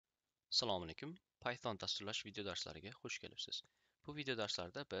Assalomu alaykum. Python dasturlash video darslariga xush kelibsiz. Bu video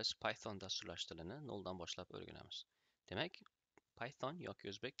darslarda biz Python dasturlash tilini noldan boshlab o'rganamiz. Demak, Python yoki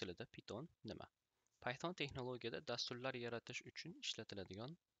o'zbek tilida Piton nima? Python texnologiyada dasturlar yaratish uchun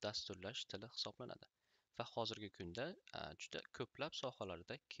ishlatiladigan dasturlash tili hisoblanadi va hozirgi kunda juda ko'plab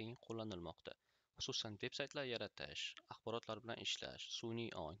sohalarda keng qo'llanilmoqda. Xususan, veb-saytlar yaratish, axborotlar bilan ishlash,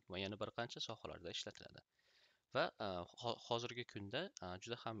 sun'iy ong va yana bir qancha sohalarda ishlatiladi. Va hozirgi kunda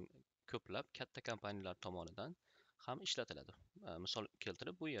juda ham ko'plab katta kompaniyalar tomonidan ham ishlatiladi. Misol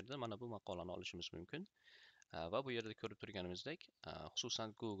keltirib, bu yerda mana bu maqolani olishimiz mumkin. Va bu yerda ko'rib turganimizdek,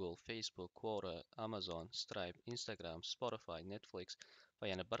 xususan Google, Facebook, Quora, Amazon, Stripe, Instagram, Spotify, Netflix va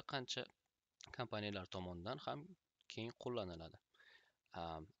yana bir qancha kompaniyalar tomonidan ham keng qo'llaniladi.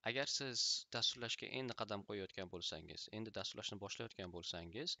 Agar siz dasturlashga endi qadam qo'yayotgan bo'lsangiz, endi dasturlashni boshlayotgan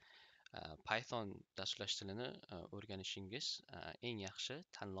bo'lsangiz, Python dasturlash tilini o'rganishingiz eng yaxshi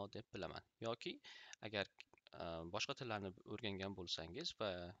tanlov deb bilaman. Yoki agar boshqa tillarni o'rgangan bo'lsangiz va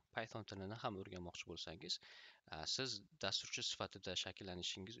Python tilini ham o'rganmoqchi bo'lsangiz, siz dasturchi sifatida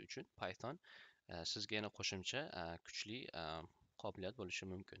shakllanishingiz uchun Python sizga yana qo'shimcha kuchli qobiliyat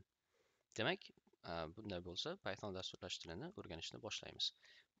bo'lishi mumkin. Demak, bunday bo'lsa, Python dasturlash tilini o'rganishni boshlaymiz.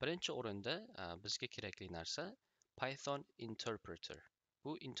 Birinchi o'rinda bizga kerakli narsa Python Interpreter.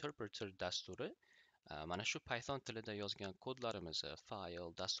 Bu Interpreter dasturi mana shu Python tilida yozgan kodlarimizni,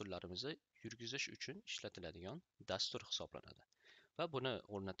 fayl, dasturlarimizni yurgizish uchun ishlatiladigan dastur hisoblanadi. Va buni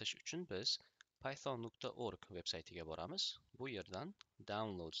o'rnatish uchun biz python.org veb-saytiga boramiz. Bu yerdan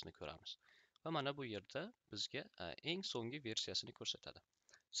downloadsni ko'ramiz. Va mana bu yerda bizga eng so'nggi versiyasini ko'rsatadi.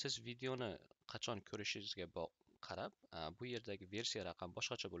 Siz videoni qachon ko'rishingizga qarab, bu yerdagi versiya raqam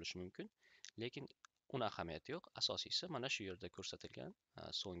boshqacha bo'lishi mumkin, lekin uni ahamiyati yo'q. Asosiysi mana shu yerda ko'rsatilgan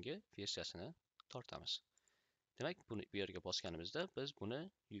so'nggi versiyasini tortamiz. Demak, bu yerga bosganimizda biz buni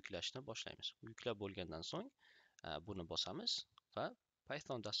yuklashni boshlaymiz. Yuklab bo'lgandan so'ng buni bosamiz va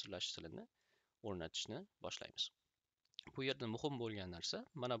Python dasturlash tilini o'rnatishni boshlaymiz. Bu yerda muhim bo'lgan narsa,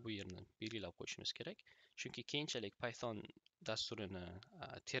 mana bu yerni belgilab qo'yishimiz kerak. Chunki keyinchalik Python dasturini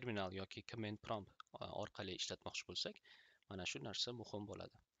terminal yoki command prompt orqali ishlatmoqchi bo'lsak, mana shu narsa muhim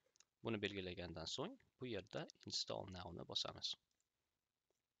bo'ladi. Buni belgilagandan so'ng bu yerda install nowni bosamiz.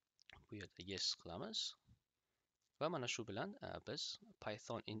 Bu yerda yes qilamiz va mana shu bilan biz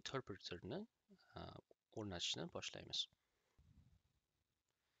Python Interpreter'ni o'rnatishni boshlaymiz.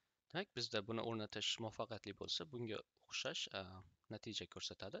 Demak, bizda buni o'rnatish muvaffaqiyatli bo'lsa, bunga o'xshash natija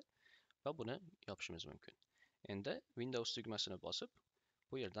ko'rsatadi va buni yopishimiz mumkin. Endi Windows tugmasini bosib,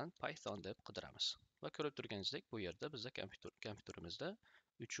 bu yerdan Python deb qidiramiz. Va ko'rib turganingizdek, bu yerda bizda kompyuterimizda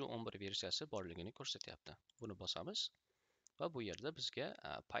 3.11 versiyasi borligini ko'rsatyapti. Buni bosamiz va bu yerda bizga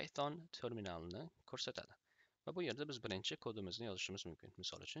Python terminalini ko'rsatadi. Va bu yerda biz birinchi kodimizni yozishimiz mumkin.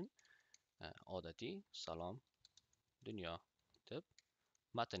 Misol uchun, odatiy salom dunyo deb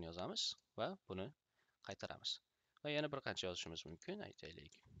matn yozamiz va buni qaytaramiz. Va yana bir qancha yozishimiz mumkin.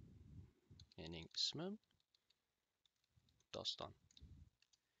 Aytaylik, mening ismim Doston.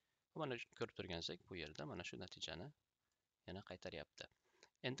 Mana ko'rib turganingizdek, bu yerda mana shu natijani yana qaytaryapti.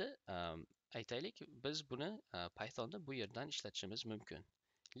 Endi aytaylik, biz buni Pythonda bu yerdan ishlatishimiz mumkin.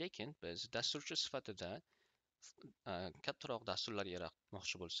 Lekin biz dasturchi sifatida kattaroq dasturlar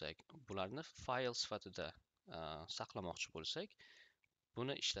yaratmoqchi bo'lsak, bularni fayl sifatida saqlamoqchi bo'lsak,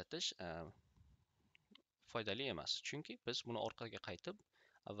 buni ishlatish foydali emas. Chunki biz buni orqaga qaytib,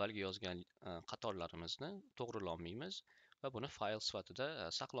 avvalgi yozgan qatorlarimizni to'g'rilolmaymiz va buni fayl sifatida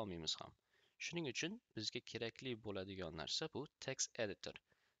saqlolmaymiz ham. Shuning uchun bizga kerakli bo'ladigan narsa bu Text Editor.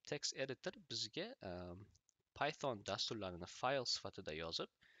 Text Editor bizga Python dasturlarini fayl sifatida yozib,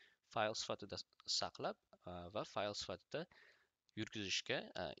 fayl sifatida saqlab va fayl sifatida yurgizishga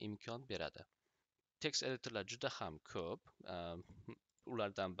imkon beradi. Text editorlar juda ham ko'p.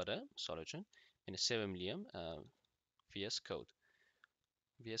 Ulardan biri, misol uchun, meni sevimliyim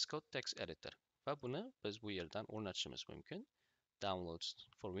VSCode Text Editor. Va buni biz bu yerdan o'rnatishimiz mumkin. Downloads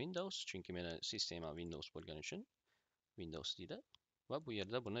for Windows, chunki meni sistemam Windows bo'lgani uchun Windows deydi. Va bu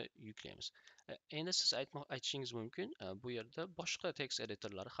yerda buni yuklaymiz. Endi siz aytishingiz mumkin, bu yerda boshqa text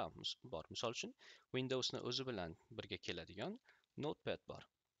editorlari ham bor. Misol uchun, Windowsni o'zi bilan birga keladigan Notepad bor.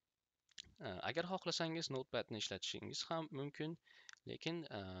 Agar xohlasangiz Notepadni ishlatishingiz ham mumkin, lekin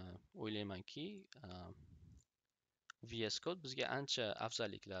o'ylaymanki, VSCode bizga ancha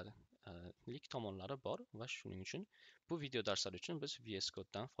afzalliklarlik tomonlari bor va shuning uchun bu video darslar uchun biz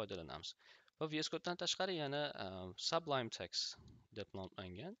VSCode'dan foydalanamiz. Va VSCode'dan tashqari yana Sublime Text deb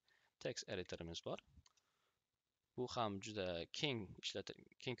nomlangan text editorimiz bor. Bu ham juda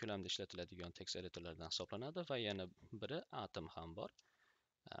keng ko'lamda ishlatiladigan text editorlardan hisoblanadi va yana biri Atom ham bor.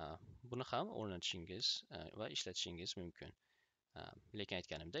 buni ham o'rnatishingiz va ishlatishingiz mumkin. Lekin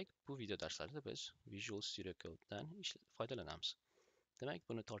aytganimdek, bu video darslarda biz Visual Studio Code'dan foydalanamiz. Demak,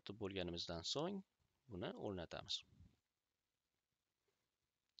 buni tortib bo'lganimizdan so'ng buni o'rnatamiz.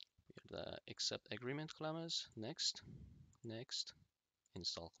 Bu yerda accept agreement qilamiz, next,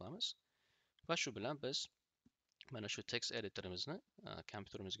 install qilamiz. Va shu bilan biz mana shu text editorimizni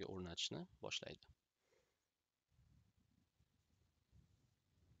kompyuterimizga o'rnatishni boshlaydi.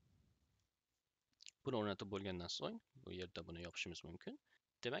 Buni o'rnatib bo'lgandan so'ng bu yerda buni yopishimiz mumkin.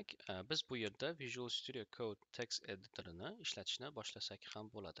 Demak, biz bu yerda Visual Studio Code Text Editor'ni ishlatishni boshlasak ham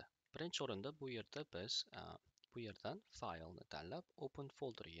bo'ladi. Birinchi o'rinda bu yerda biz bu yerdan fileni tanlab open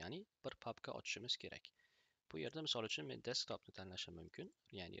folder, ya'ni bir papka ochishimiz kerak. Bu yerda misol uchun men desktopni tanlashim mumkin,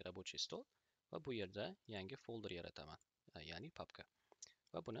 ya'ni рабочий stol, va bu yerda yangi folder yarataman, ya'ni papka.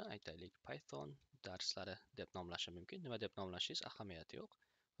 Va buni aytaylik Python darslari deb nomlashim mumkin. Nima deb nomlashingiz ahamiyati yo'q.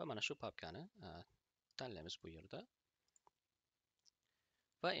 Va mana shu papkani tanlaymiz bu yerda.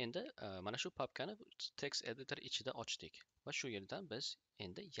 Va endi mana shu papkani text editor ichida ochdik. Va shu yerdan biz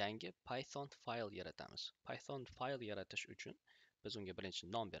endi yangi Python fayl yaratamiz. Python fayl yaratish uchun biz unga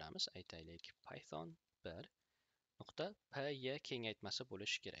birinchi nom beramiz. Aytaylik Python 1.py kengaytmasi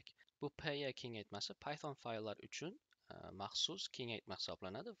bo'lishi kerak. Bu py kengaytmasi Python fayllar uchun maxsus kengaytma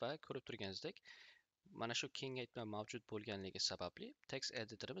hisoblanadi va ko'rib turganingizdek, mana shu kengaytma mavjud bo'lganligi sababli text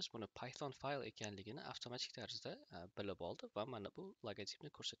editorimiz buni Python fayl ekanligini avtomatik tarzda bilib oldi va mana bu logotipni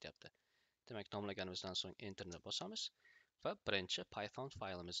ko'rsatyapti. Demak, nomlaganimizdan so'ng enterni bosamiz va birinchi Python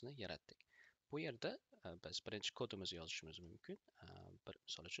faylimizni yaratdik. Bu yerda biz birinchi kodimizni yozishimiz mumkin.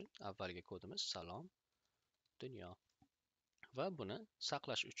 Misol uchun avvalgi kodimiz salom dunyo. Va buni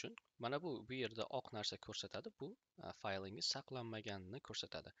saqlash uchun mana bu yerda oq narsa ko'rsatadi. Bu faylingiz saqlanmaganini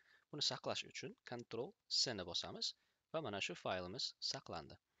ko'rsatadi. Buni saqlash uchun Ctrl C ni bosamiz va mana shu faylimiz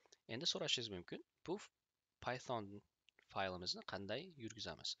saqlandi. Endi so'rashingiz mumkin, bu Python faylimizni qanday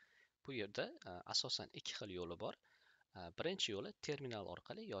yurgizamiz? Bu yerda asosan ikki xil yo'li bor. Birinchi yo'li terminal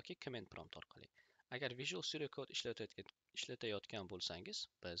orqali yoki command prompt orqali. Agar Visual Studio Code ishlatayotgan bo'lsangiz,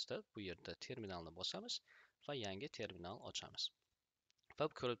 bizda bu yerda terminalni bosamiz va yangi terminal ochamiz. Va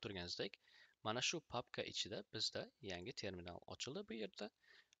ko'rib turganingizdek, mana shu papka ichida bizda yangi terminal ochildi bu yerda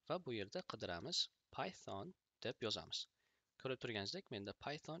va bu yerda qidiramiz Python deb yozamiz. Ko'rib turganingizdek, menda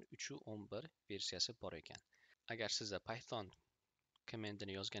Python 3.11 versiyasi bor ekan. Agar sizda Python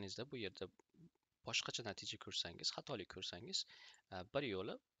komandini yozganingizda bu yerda boshqacha natija ko'rsangiz, xatolik ko'rsangiz, bir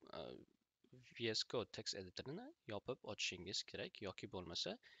yo'li VSCode Text Editor'ni yopib ochishingiz kerak yoki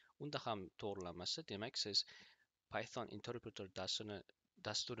bo'lmasa, unda ham to'g'rilanmasa, demak siz Python Interpreter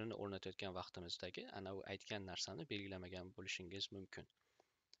dasturini o'rnatayotgan vaqtimizdagi ana u aytgan narsani belgilamagan bo'lishingiz mumkin.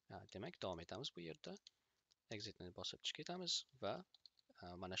 Demak, davom etamiz bu yerda. Exitni bosib chiqib ketamiz va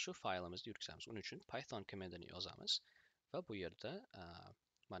mana shu faylimizni yurgizamiz. Uning uchun Python komandini yozamiz va bu yerda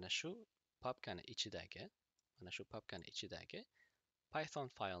mana shu papkani ichidagi Python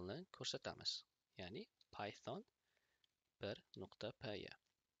faylni ko'rsatamiz. Ya'ni Python 1.py.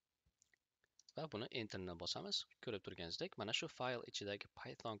 Va buni enterni bosamiz. Ko'rib turganingizdek, mana shu fayl ichidagi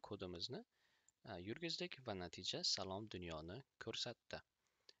Python kodimizni yurgizdik va natija salom dunyoni ko'rsatdi.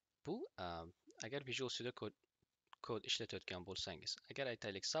 Bu agar Visual Studio Code ishlatayotgan bo'lsangiz, agar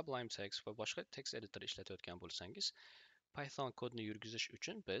aytaylik Sublime Text va boshqa text editor ishlatayotgan bo'lsangiz, Python kodni yurgizish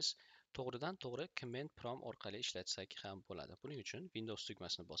uchun biz to'g'ridan to'g'ri command prompt orqali ishlatsak ham bo'ladi. Buning uchun Windows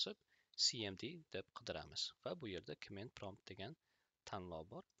tugmasini bosib cmd deb qidiramiz va bu yerda command prompt degan tanlov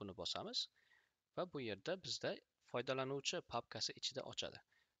bor. Buni bosamiz. Va bu yerda bizda foydalanuvchi papkasi ichida ochadi.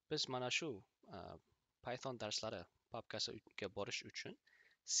 Biz mana shu Python darslari papkasiga borish uchun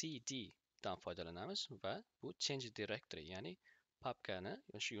cd dan foydalanamiz va bu change directory, ya'ni papkani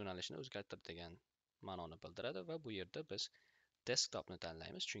shu yo'nalishni o'zgartir degan ma'noni bildiradi va bu yerda biz desktopni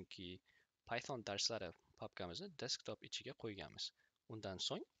tanlaymiz, chunki Python darslari papkamizni desktop ichiga qo'yganmiz. Undan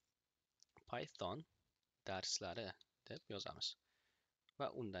so'ng Python darslari deb yozamiz va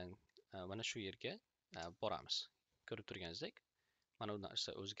undan mana shu yerga boramiz. Ko'rib turganingizdek, mana bu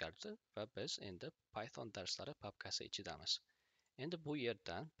narsa o'zgardi va biz endi Python darslari papkasi ichidamiz. Endi bu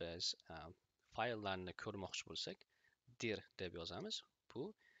yerdan biz fayllarni ko'rmoqchi bo'lsak, dir deb yozamiz. Bu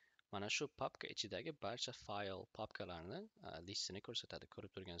mana shu papka ichidagi barcha fayl papkalarni listini ko'rsatadi.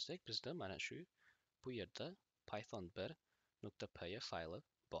 Ko'rib turganingizdek, bizda mana shu bu yerda Python 1.py fayli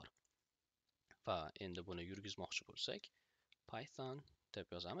bor. Va endi buni yurgizmoqchi bo'lsak, Python deb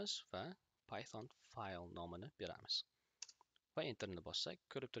yozamiz va Python file nomini beramiz. Va enterni bossak,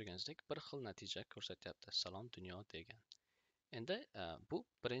 ko'rib turganingizdek, bir xil natija ko'rsatyapti. Salom dunyo degan. Endi bu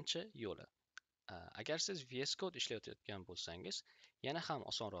birinchi yo'li. Agar siz VSCode ishlatayotgan bo'lsangiz, Yana ham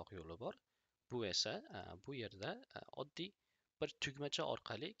osonroq yo'li bor. Bu esa bu yerda oddiy bir tugmacha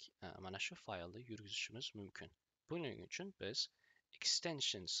orqali mana shu faylni yurgizishimiz mumkin. Buning uchun biz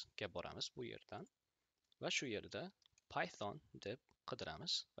extensions ga boramiz bu yerdan va shu yerda Python deb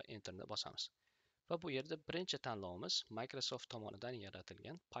qidiramiz va enterni bosamiz. Va bu yerda birinchi tanlovimiz Microsoft tomonidan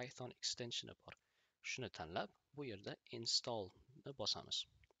yaratilgan Python extensioni bor. Shuni tanlab, bu yerda install ni bosamiz.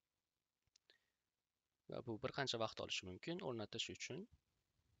 Va bu bir qancha vaqt olishi mumkin. O'rnatish uchun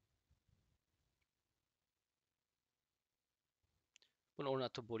buni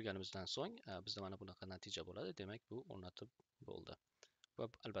o'rnatib bo'lganimizdan so'ng bizda mana bunaqa natija bo'ladi. Demak, bu o'rnatib bo'ldi. Va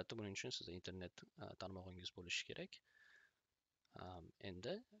albatta buning uchun sizda internet tarmog'ingiz bo'lishi kerak.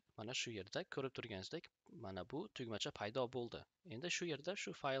 Endi mana shu yerda ko'rib turganingizdek, mana bu tugmacha paydo bo'ldi. Endi shu yerda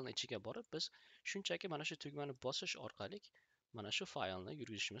shu faylning ichiga borib, biz shunchaki mana shu tugmani bosish orqali mana shu faylni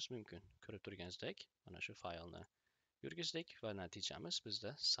yurgizishimiz mumkin. Ko'rib turganingizdek, mana shu faylni yurgizdik va natijamiz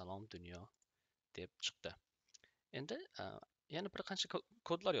bizda salom dunyo deb chiqdi. Endi yana bir qancha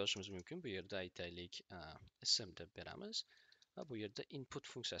kodlar yozishimiz mumkin. Bu yerda aytaylik, ism deb beramiz va bu yerda input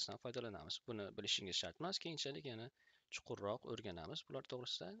funksiyasidan foydalanamiz. Buni bilishingiz shart emas, keyinchalik yana chuqurroq o'rganamiz bular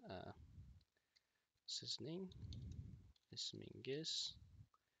to'g'risida. Sizning ismingiz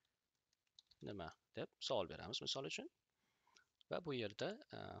nima deb savol beramiz misol uchun. Va bu yerda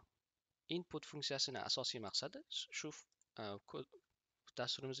input funksiyasining asosiy maqsadi shu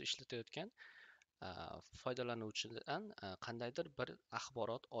dasturimizni ishlatayotgan foydalanuvchidan qandaydir bir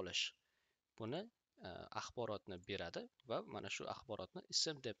axborot olish. Buni axborotni beradi va mana shu axborotni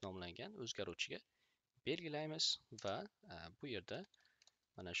ism deb nomlangan o'zgaruvchiga belgilaymiz va bu yerda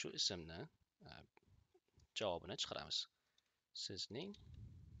mana shu ismni javobini chiqaramiz. Sizning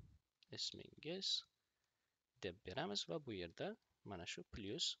ismingiz deb beramiz va bu yerda mana shu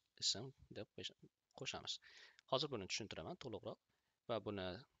plus ism deb qo'shamiz. Hozir buni tushuntiraman to'liqroq va buni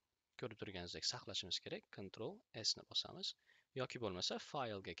ko'rib turganingizdek saqlashimiz kerak. Ctrl S ni bosamiz yoki bo'lmasa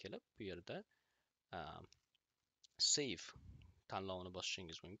faylga kelib bu yerda save tanlovini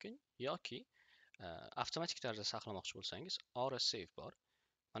bosishingiz mumkin yoki avtomatik tarzda saqlamoqchi bo'lsangiz save bor.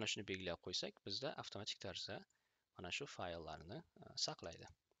 Mana shuni belgilab qo'ysak, bizda avtomatik tarzda mana shu fayllarni saqlaydi.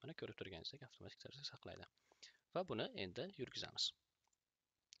 Mana ko'rib turganingizdek avtomatik tarzda saqlaydi. Va buni endi yurgizamiz.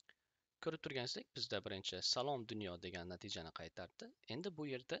 Ko'rib turganingizdek, bizda birinchi salom dunyo degan natijani qaytardi. Endi bu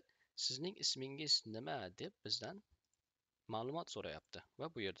yerda sizning ismingiz nima deb bizdan ma'lumot so'rayapti va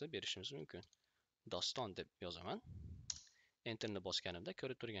bu yerda berishimiz mumkin. Doston deb yozaman. Enterni bosganimda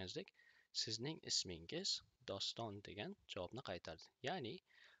ko'rib turganingizdek, sizning ismingiz Doston degan javobni qaytardi. Ya'ni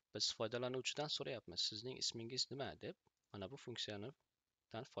biz foydalanuvchidan so'rayapmiz, sizning ismingiz nima deb mana bu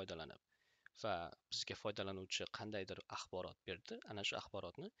funksiyadan foydalanib. Va bizga foydalanuvchi qandaydir axborot berdi. Ana shu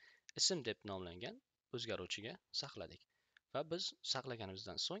axborotni ism deb nomlangan o'zgaruvchiga saqladik. Va biz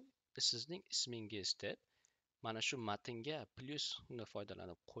saqlaganimizdan so'ng sizning ismingiz deb mana shu matnga plyusni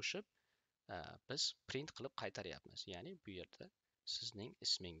foydalanib qo'shib biz print qilib qaytaryapmiz. Ya'ni bu yerda sizning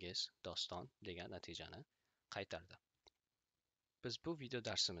ismingiz Doston degan natijani qaytardi. Biz bu video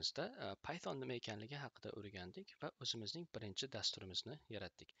darsimizda Python nima ekanligi haqida o'rgandik va o'zimizning birinchi dasturimizni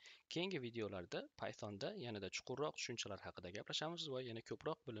yaratdik. Keyingi videolarda Pythonda yanada chuqurroq tushunchalar haqida gaplashamiz va yana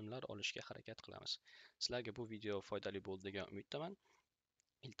ko'proq bilimlar olishga harakat qilamiz. Sizlarga bu video foydali bo'ldi degan umiddaman.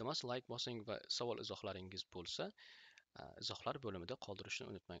 Iltimos like bosing va savol izohlaringiz bo'lsa, izohlar bo'limida qoldirishni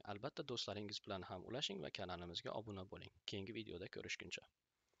unutmang. Albatta do'stlaringiz bilan ham ulashing va kanalimizga obuna bo'ling. Keyingi videoda ko'rishguncha.